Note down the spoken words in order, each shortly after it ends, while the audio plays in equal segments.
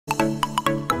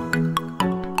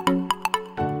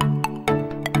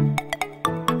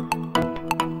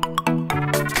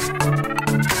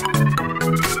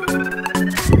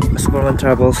Superman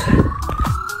Travels.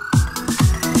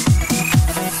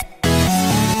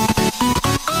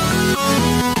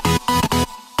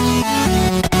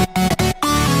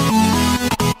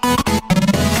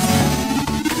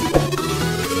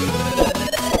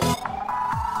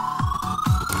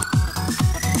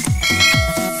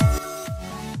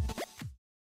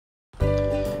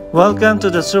 Welcome to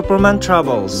the Superman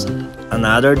Travels.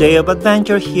 Another day of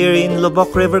adventure here in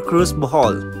Loboc River Cruise,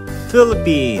 Bohol,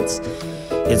 Philippines.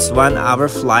 It's 1 hour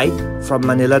flight from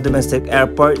Manila Domestic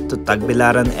Airport to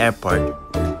Tagbilaran Airport.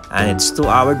 And it's 2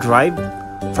 hour drive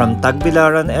from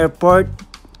Tagbilaran Airport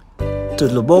to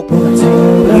Loboc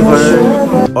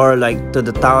River, or like to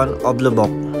the town of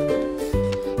Loboc.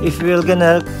 If we're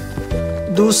gonna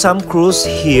do some cruise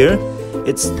here,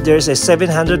 there's a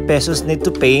 700 pesos need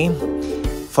to pay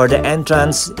for the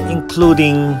entrance,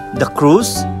 including the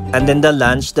cruise and then the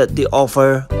lunch that they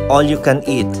offer all you can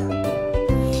eat.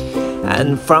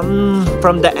 And from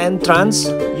the entrance,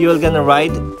 you're gonna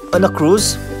ride on a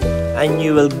cruise and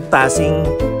you will be passing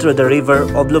through the river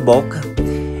of Loboc,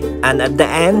 and at the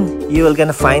end you will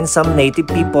gonna find some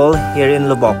native people here in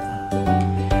Loboc.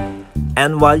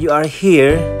 And while you are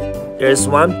here, there's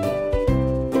one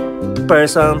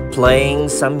person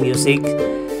playing some music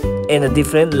in a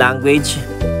different language.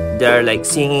 They're like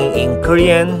singing in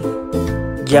Korean,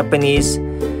 Japanese,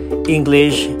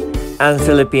 English, and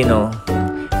Filipino.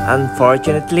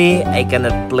 Unfortunately, I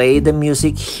cannot play the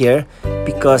music here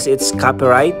because it's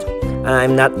copyright and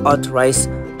I'm not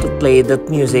authorized to play that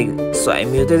music, so I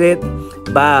muted it.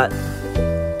 But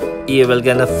you will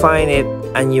gonna find it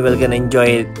and you will gonna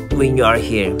enjoy it when you are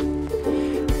here.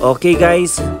 Okay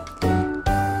guys,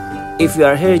 if you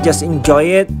are here, just enjoy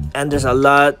it, and there's a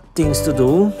lot things to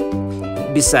do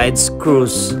besides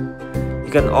cruise.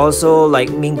 You can also like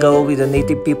mingle with the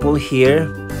native people here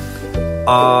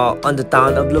on the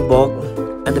town of Loboc,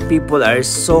 and the people are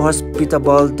so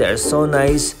hospitable, they're so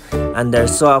nice, and they're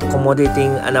so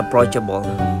accommodating and approachable.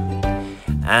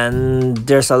 And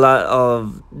there's a lot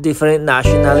of different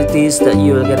nationalities that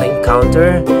you're gonna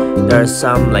encounter. There's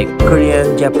some like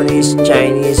Korean, Japanese,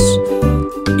 Chinese,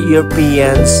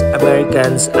 Europeans,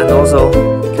 Americans, and also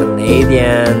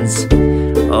Canadians.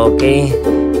 Okay,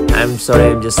 I'm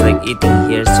sorry, I'm just like eating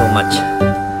here so much,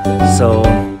 so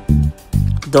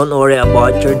don't worry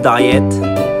about your diet.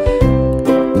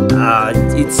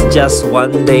 It's just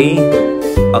one day.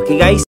 Okay guys.